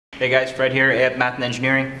Hey guys, Fred here at Math and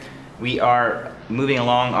Engineering. We are moving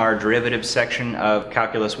along our derivatives section of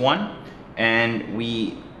Calculus 1, and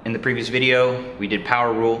in the previous video, we did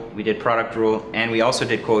power rule, we did product rule, and we also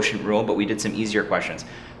did quotient rule, but we did some easier questions.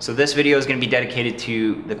 So this video is going to be dedicated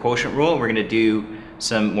to the quotient rule. We're going to do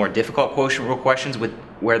some more difficult quotient rule questions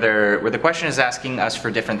where the question is asking us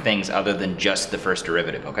for different things other than just the first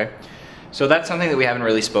derivative, okay? So that's something that we haven't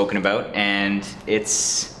really spoken about, and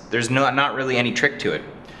there's not really any trick to it.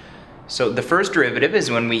 So the first derivative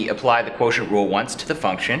is when we apply the quotient rule once to the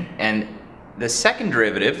function, and the second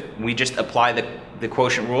derivative, we just apply the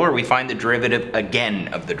quotient rule, or we find the derivative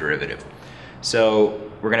again of the derivative.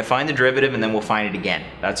 So we're going to find the derivative and then we'll find it again.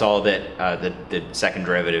 That's all that the second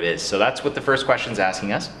derivative is. So that's what the first question is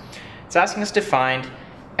asking us. It's asking us to find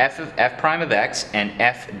f prime of x and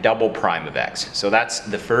f double prime of x. So that's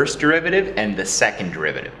the first derivative and the second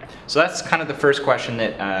derivative. So that's kind of the first question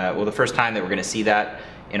that, well, the first time that we're going to see that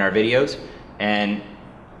in our videos. And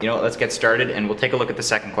let's get started, and we'll take a look at the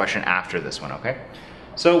second question after this one, okay?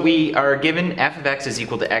 So we are given f of x is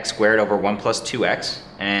equal to x squared over 1 plus 2x,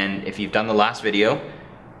 and if you've done the last video,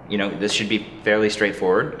 this should be fairly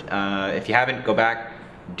straightforward. If you haven't, go back,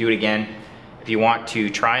 do it again. If you want to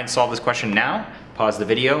try and solve this question now, pause the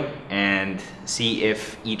video and see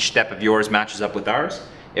if each step of yours matches up with ours.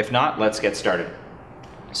 If not, let's get started.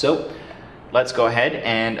 So let's go ahead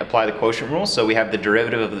and apply the quotient rule. So we have the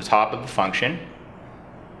derivative of the top of the function,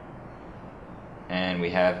 and we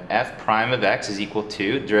have f prime of x is equal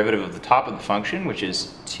to the derivative of the top of the function, which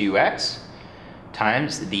is 2x,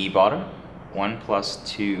 times the bottom, 1 plus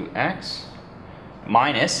 2x,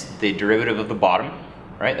 minus the derivative of the bottom,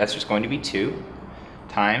 right? That's just going to be 2,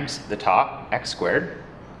 times the top, x squared,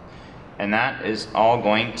 and that is all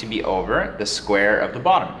going to be over the square of the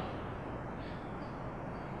bottom.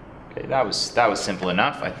 Okay, that was simple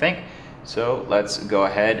enough, I think. So let's go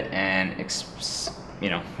ahead and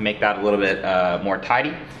make that a little bit more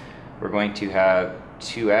tidy. We're going to have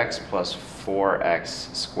 2x plus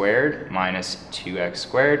 4x squared minus 2x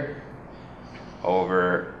squared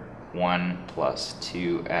over 1 plus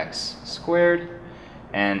 2x squared.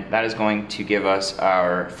 And that is going to give us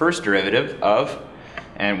our first derivative of,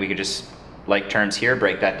 and we could just, like terms here,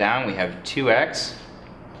 break that down. We have 2x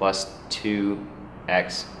plus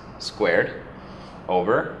 2x squared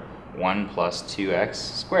over 1 plus 2x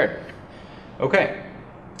squared. Okay,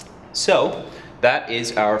 so that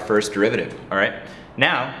is our first derivative, all right?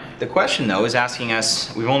 Now, the question though is asking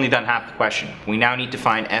us, we've only done half the question. We now need to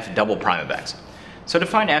find f double prime of x. So to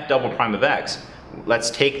find f double prime of x,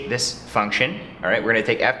 let's take this function, all right? We're gonna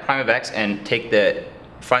take f prime of x and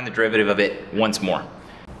find the derivative of it once more.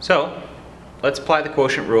 So let's apply the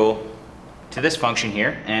quotient rule to this function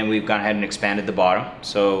here, and we've gone ahead and expanded the bottom,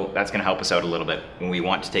 so that's going to help us out a little bit when we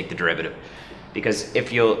want to take the derivative. Because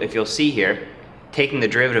if you'll see here, taking the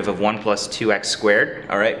derivative of 1 plus 2x squared,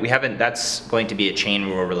 all right, that's going to be a chain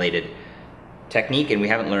rule related technique, and we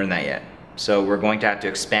haven't learned that yet. So we're going to have to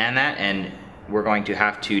expand that, and we're going to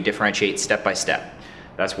have to differentiate step by step.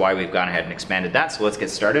 That's why we've gone ahead and expanded that, so let's get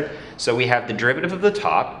started. So we have the derivative of the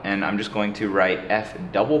top, and I'm just going to write f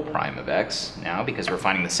double prime of x now because we're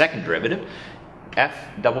finding the second derivative. F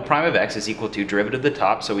double prime of x is equal to derivative of the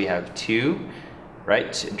top, so we have 2,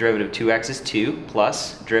 right? Derivative of 2x is 2,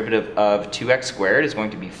 plus derivative of 2x squared is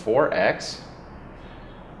going to be 4x,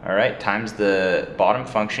 all right, times the bottom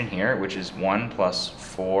function here, which is 1 plus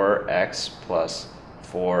 4x plus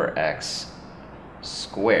 4x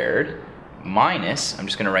squared, minus, I'm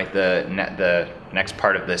just going to write the next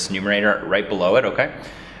part of this numerator right below it, okay?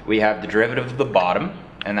 We have the derivative of the bottom,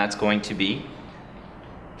 and that's going to be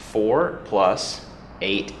 4 plus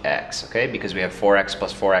 8x, okay? Because we have 4x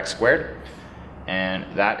plus 4x squared, and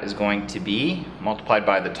that is going to be multiplied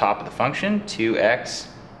by the top of the function, 2x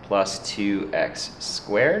plus 2x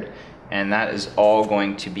squared, and that is all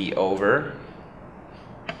going to be over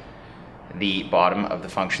the bottom of the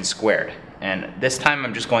function squared. And this time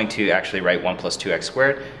I'm just going to actually write 1 plus 2x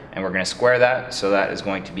squared, and we're going to square that, so that is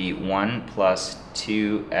going to be 1 plus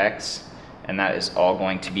 2x, and that is all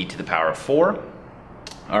going to be to the power of 4.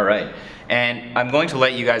 All right, and I'm going to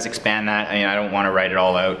let you guys expand that. I mean, I don't want to write it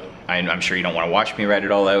all out. I'm sure you don't want to watch me write it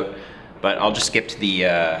all out, but I'll just skip to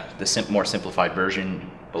the more simplified version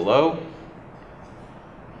below,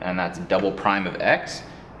 and that's double prime of x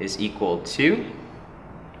is equal to,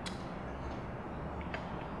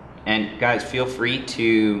 and guys, feel free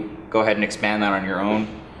to go ahead and expand that on your own.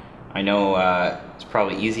 I know it's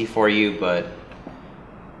probably easy for you, but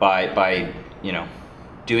by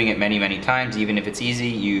doing it many times, even if it's easy,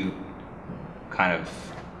 you kind of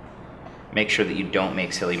make sure that you don't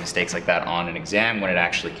make silly mistakes like that on an exam when it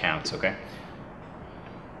actually counts, okay?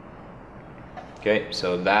 Okay,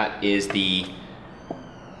 so that is the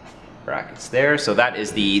brackets there. So that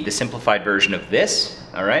is the simplified version of this,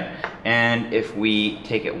 all right? And if we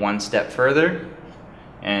take it one step further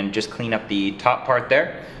and just clean up the top part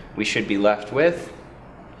there, we should be left with,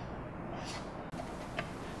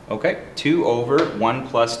 okay, 2 over 1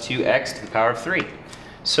 plus 2x to the power of 3.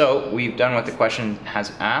 So we've done what the question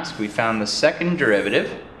has asked. We found the second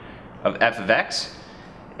derivative of f of x,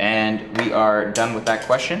 and we are done with that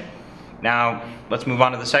question. Now, let's move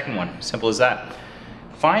on to the second one. Simple as that.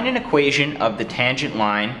 Find an equation of the tangent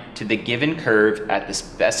line to the given curve at the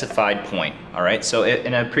specified point. All right, so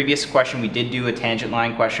in a previous question, we did do a tangent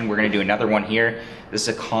line question. We're gonna do another one here. This is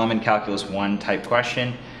a common Calculus 1 type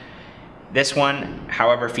question. This one,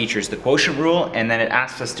 however, features the quotient rule, and then it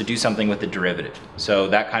asks us to do something with the derivative. So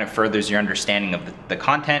that kind of furthers your understanding of the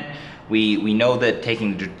content. We know that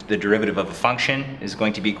taking the derivative of a function is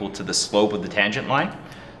going to be equal to the slope of the tangent line.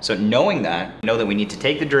 So knowing that, we know that we need to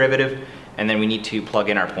take the derivative, and then we need to plug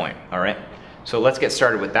in our point, all right? So let's get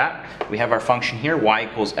started with that. We have our function here, y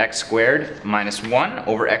equals x squared minus 1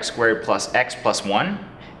 over x squared plus x plus 1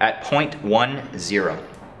 at point 1, 0.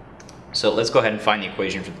 So let's go ahead and find the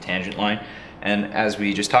equation for the tangent line. And as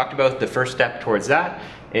we just talked about, the first step towards that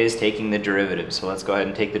is taking the derivative. So let's go ahead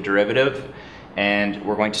and take the derivative, and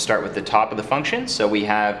we're going to start with the top of the function. So we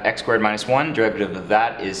have x squared minus 1, derivative of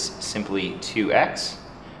that is simply 2x,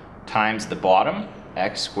 times the bottom,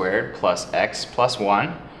 x squared plus x plus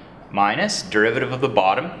 1, minus derivative of the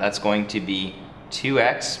bottom, that's going to be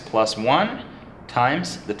 2x plus 1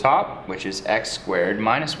 times the top, which is x squared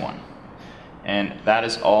minus 1. And that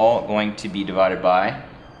is all going to be divided by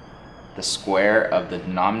the square of the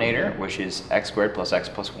denominator, which is x squared plus x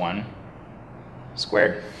plus 1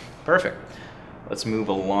 squared. Perfect. Let's move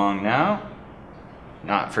along now,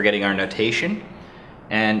 not forgetting our notation,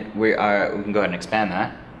 and we can go ahead and expand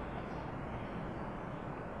that.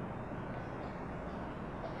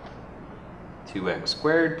 (2x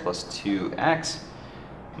squared plus 2x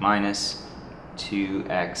minus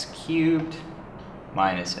 2x cubed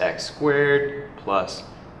minus x squared plus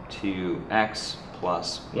 2x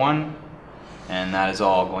plus 1, and that is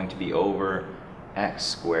all going to be over x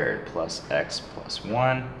squared plus x plus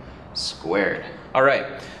 1 squared. All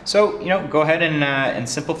right, so go ahead and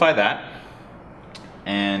simplify that,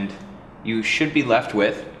 and you should be left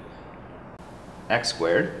with x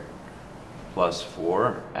squared plus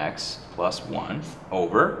 4x plus 1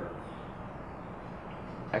 over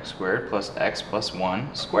x squared plus x plus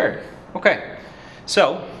 1 squared. Okay,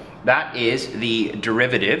 so that is the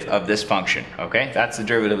derivative of this function, okay? That's the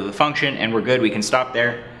derivative of the function, and we're good. We can stop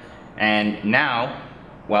there. And now,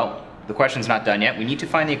 well, the question's not done yet. We need to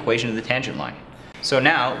find the equation of the tangent line. So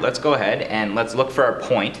now, let's go ahead and let's look for our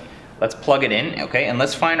point. Let's plug it in, okay? And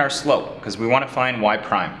let's find our slope, because we want to find y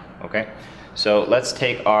prime, okay? So let's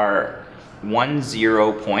take our 1,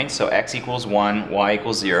 0 point, so x equals 1, y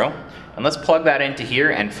equals 0, and let's plug that into here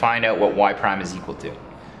and find out what y prime is equal to.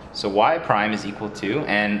 So y prime is equal to,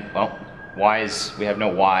 and well, we have no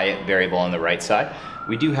y variable on the right side.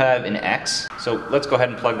 We do have an x, so let's go ahead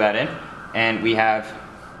and plug that in, and we have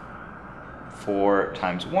 4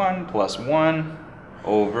 times 1 plus 1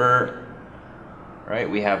 over, right,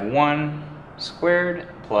 we have 1 squared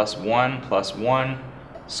plus 1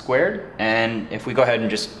 squared, and if we go ahead and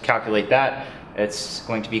just calculate that, it's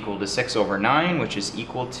going to be equal to 6 over 9, which is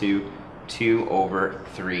equal to 2 over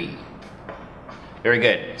 3. Very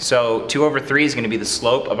good. So 2 over 3 is going to be the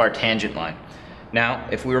slope of our tangent line. Now,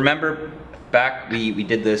 if we remember back, we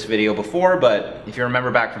did this video before, but if you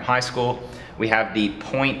remember back from high school, we have the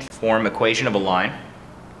point form equation of a line,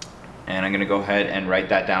 and I'm going to go ahead and write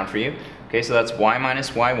that down for you. Okay, so that's y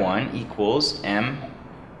minus y1 equals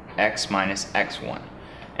mx minus x1.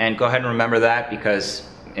 And go ahead and remember that, because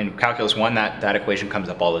in Calculus 1, that equation comes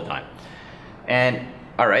up all the time. And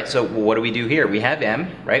all right, so what do we do here? We have m,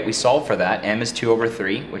 right? We solve for that. M is 2 over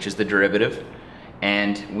 3, which is the derivative.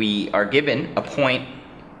 And we are given a point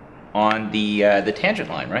on the tangent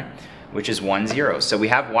line, right? Which is 1, 0. So we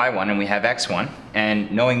have y1 and we have x1.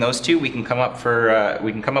 And knowing those two, we can come up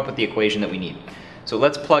with the equation that we need. So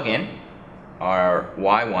let's plug in our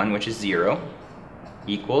y1, which is 0,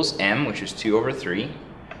 equals m, which is 2 over 3.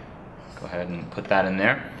 Go ahead and put that in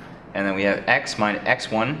there. And then we have x minus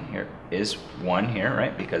x1 here is 1 here,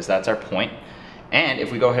 right? Because that's our point. And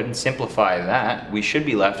if we go ahead and simplify that, we should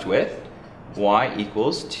be left with y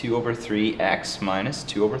equals 2 over 3x minus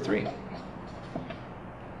 2 over 3.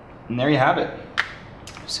 And there you have it.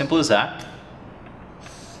 Simple as that.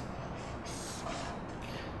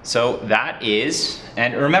 So that is,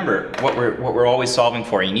 and remember what we're always solving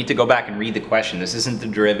for. You need to go back and read the question. This isn't the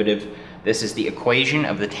derivative. This is the equation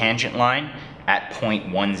of the tangent line at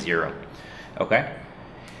 0.10. Okay,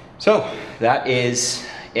 so that is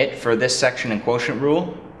it for this section in quotient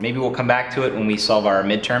rule. Maybe we'll come back to it when we solve our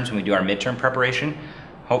midterms, when we do our midterm preparation.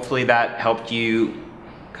 Hopefully that helped you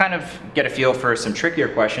kind of get a feel for some trickier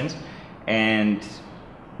questions and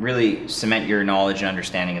really cement your knowledge and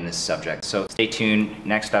understanding in this subject. So stay tuned.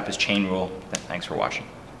 Next up is chain rule. Thanks for watching.